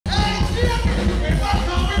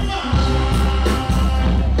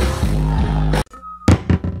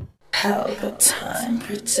Pelpa time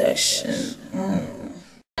protection.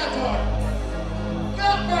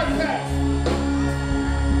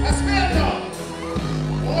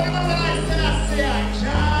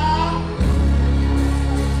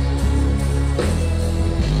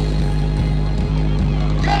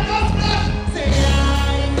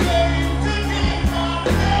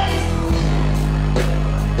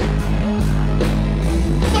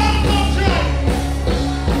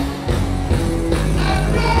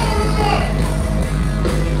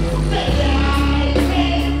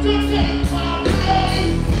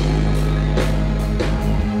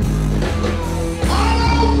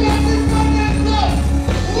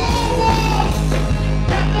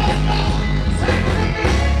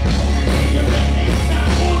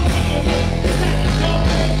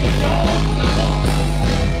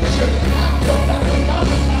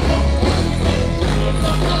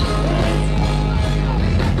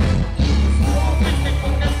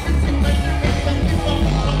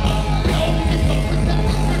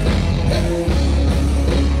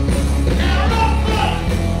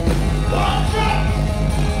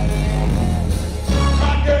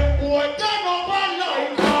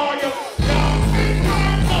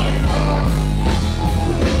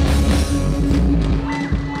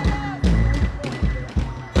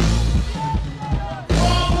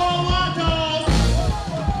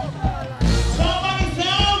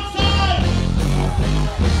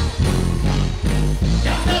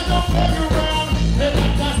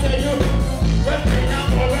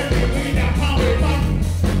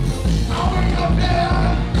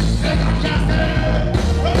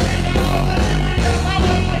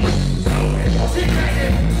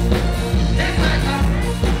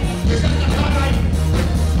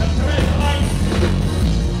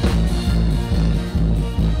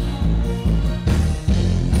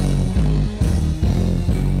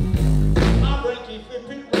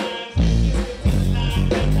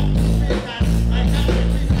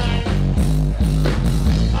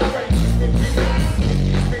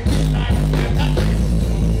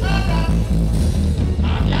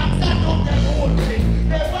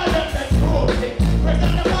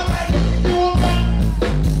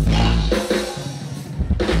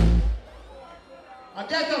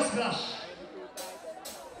 Ghetto Splash.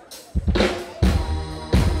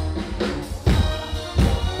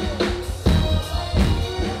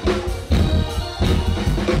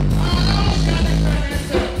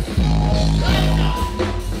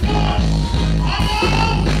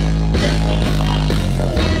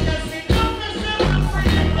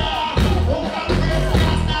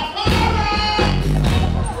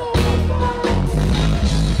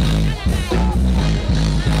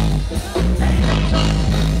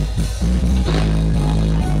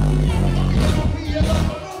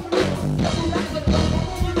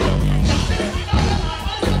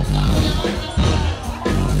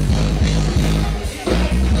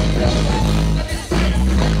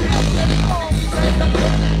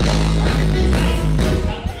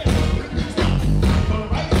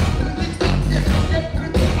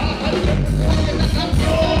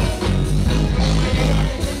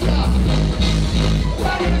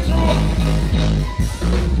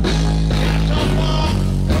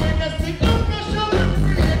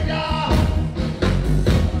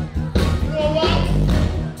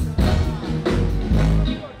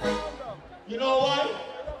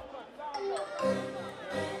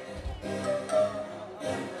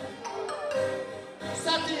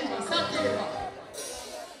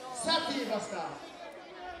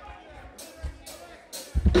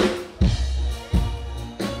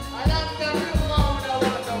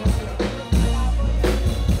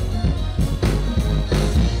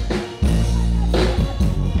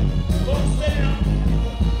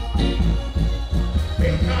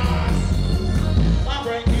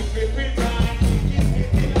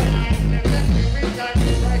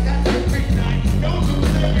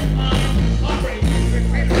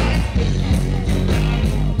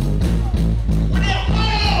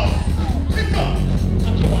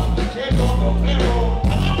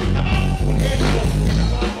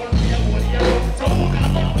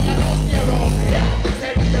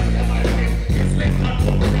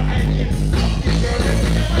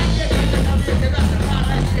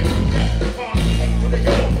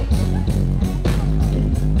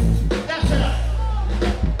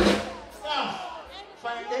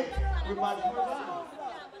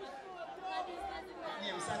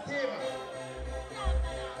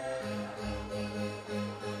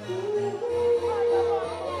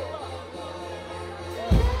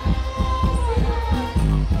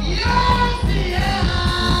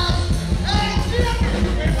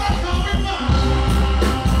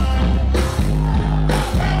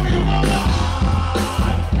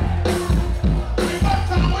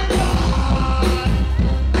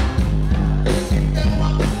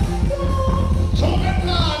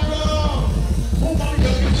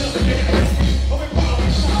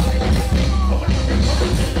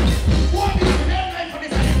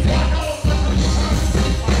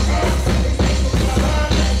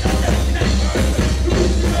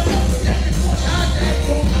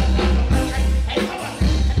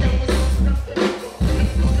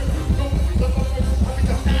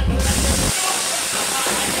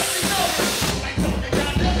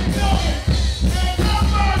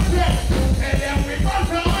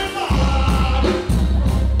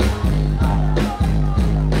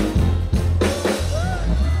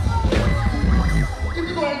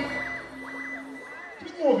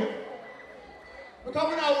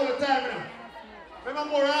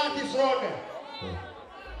 artists round there.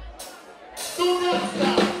 Do not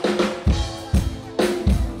stop.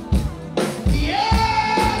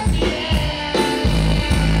 Yes, yes.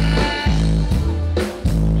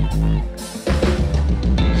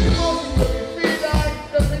 You know, you feel like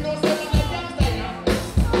there's been no sense in the gangster, yeah?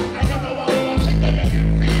 I don't know what we want to check them, you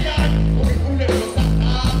feel like we could never stop.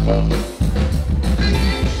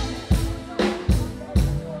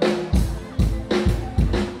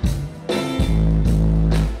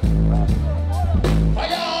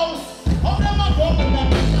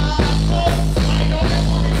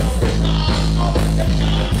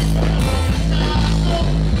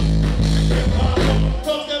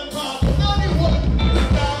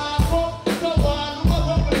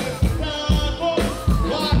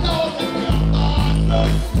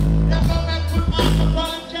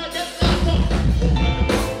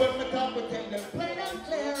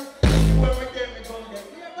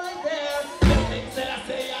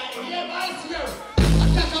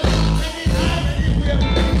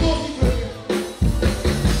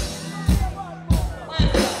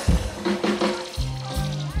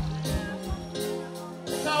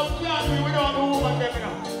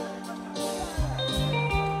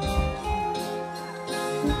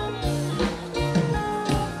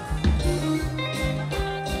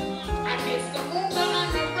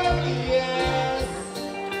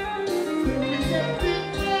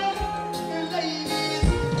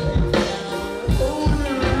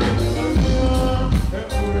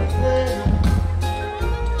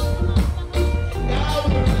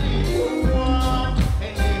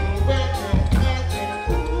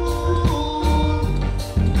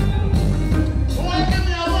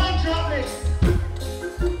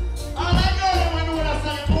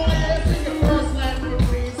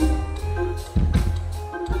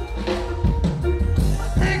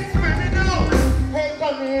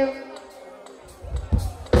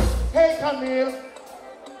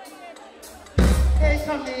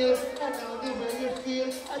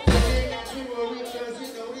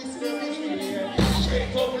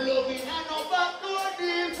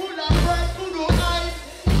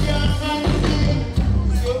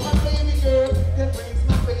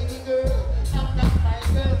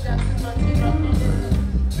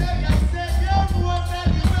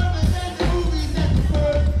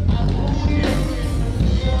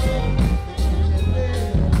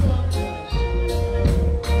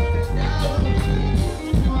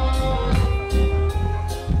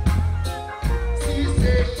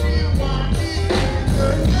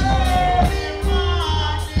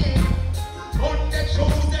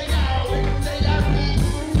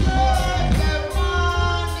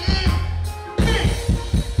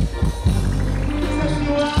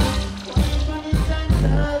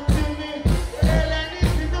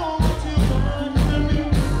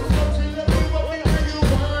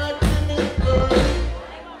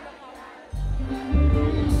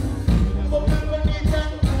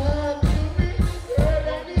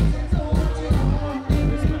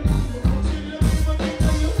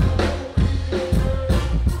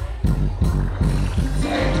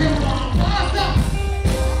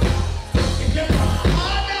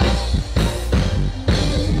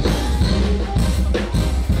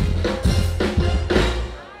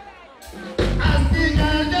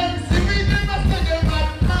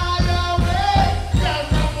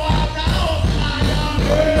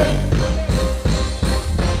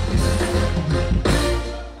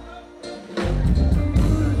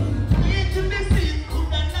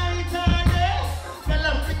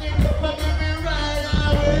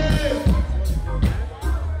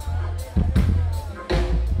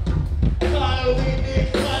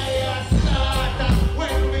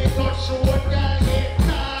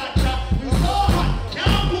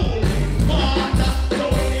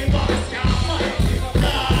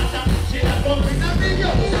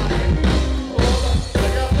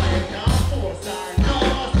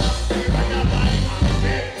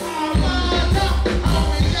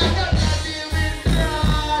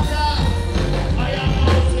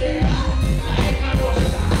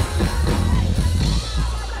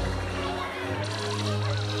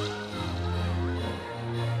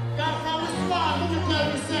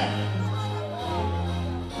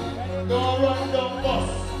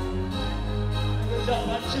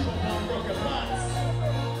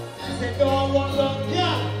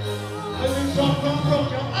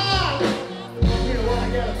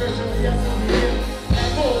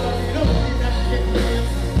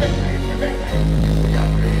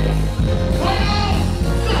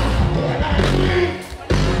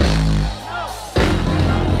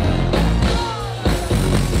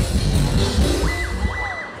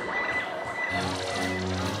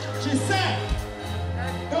 She said,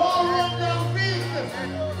 no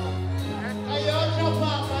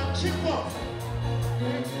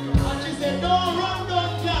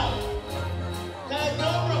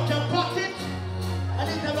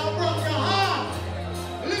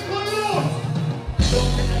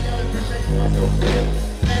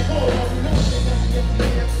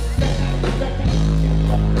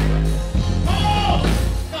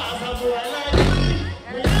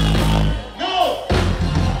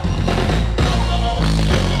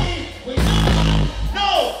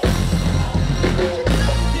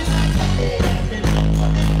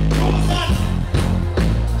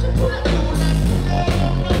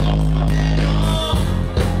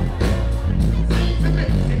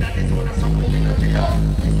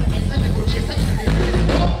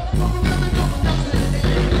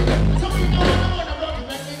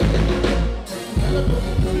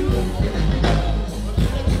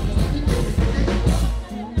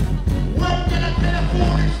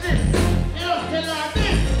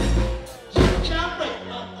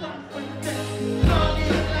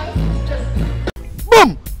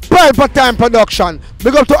Pelpa Time production.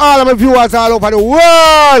 Big up to all of my viewers all over the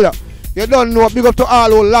world. You don't know. Big up to all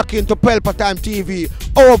who lock into Pelpa Time TV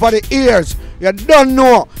over the years. You don't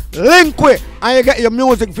know. Link with and you get your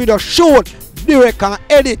music video shoot, direct and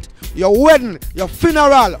edit. Your wedding, your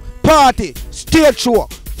funeral, party, stage show,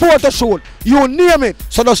 photo shoot, you name it.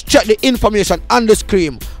 So just check the information on the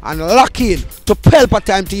screen and lock in to Pelpa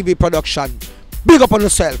Time TV production. Big up on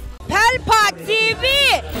yourself. Pelpa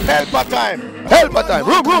TV! Pelpa Time! Pelpa Time!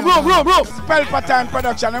 Room! Pelpa Time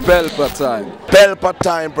production. Pelpa Time. Pelpa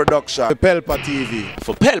Time production. Pelpa TV.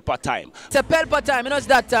 For Pelpa Time. It's a Pelpa Time, you know it's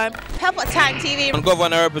that time. Pelpa Time TV. I'm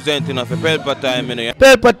governor representing of Pelpa Time, you know.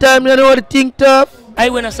 Pelpa Time, you know what the thing tough? I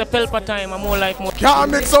when I say Pelpa Time, I'm more like more.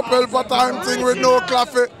 Can't mix up Pelpa Time thing with no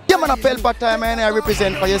coffee. Yeah, man, a Pelpa Time, and I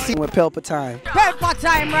represent for you. See, With Pelpa Time. Pelpa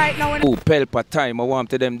Time right now. Oh, Pelpa Time, I want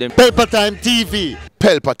to them. Pelpa Time TV.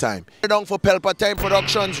 Pelpa Time. Down for Pelpa Time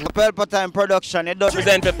Productions. Pelpa Time production. It does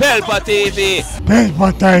Represent for Pelpa TV.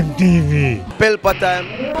 Pelpa Time TV. Pelpa Time.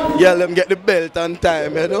 Yeah, let them get the belt on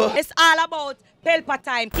time, you know. It's all about Pelpa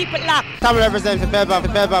Time. Keep it locked. Time represent for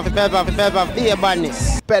Pelpa, be a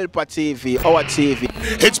badness. Pelpa TV, our TV.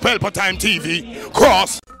 It's Pelpa Time TV.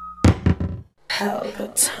 Cross.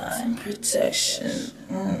 Pelpa Time protection.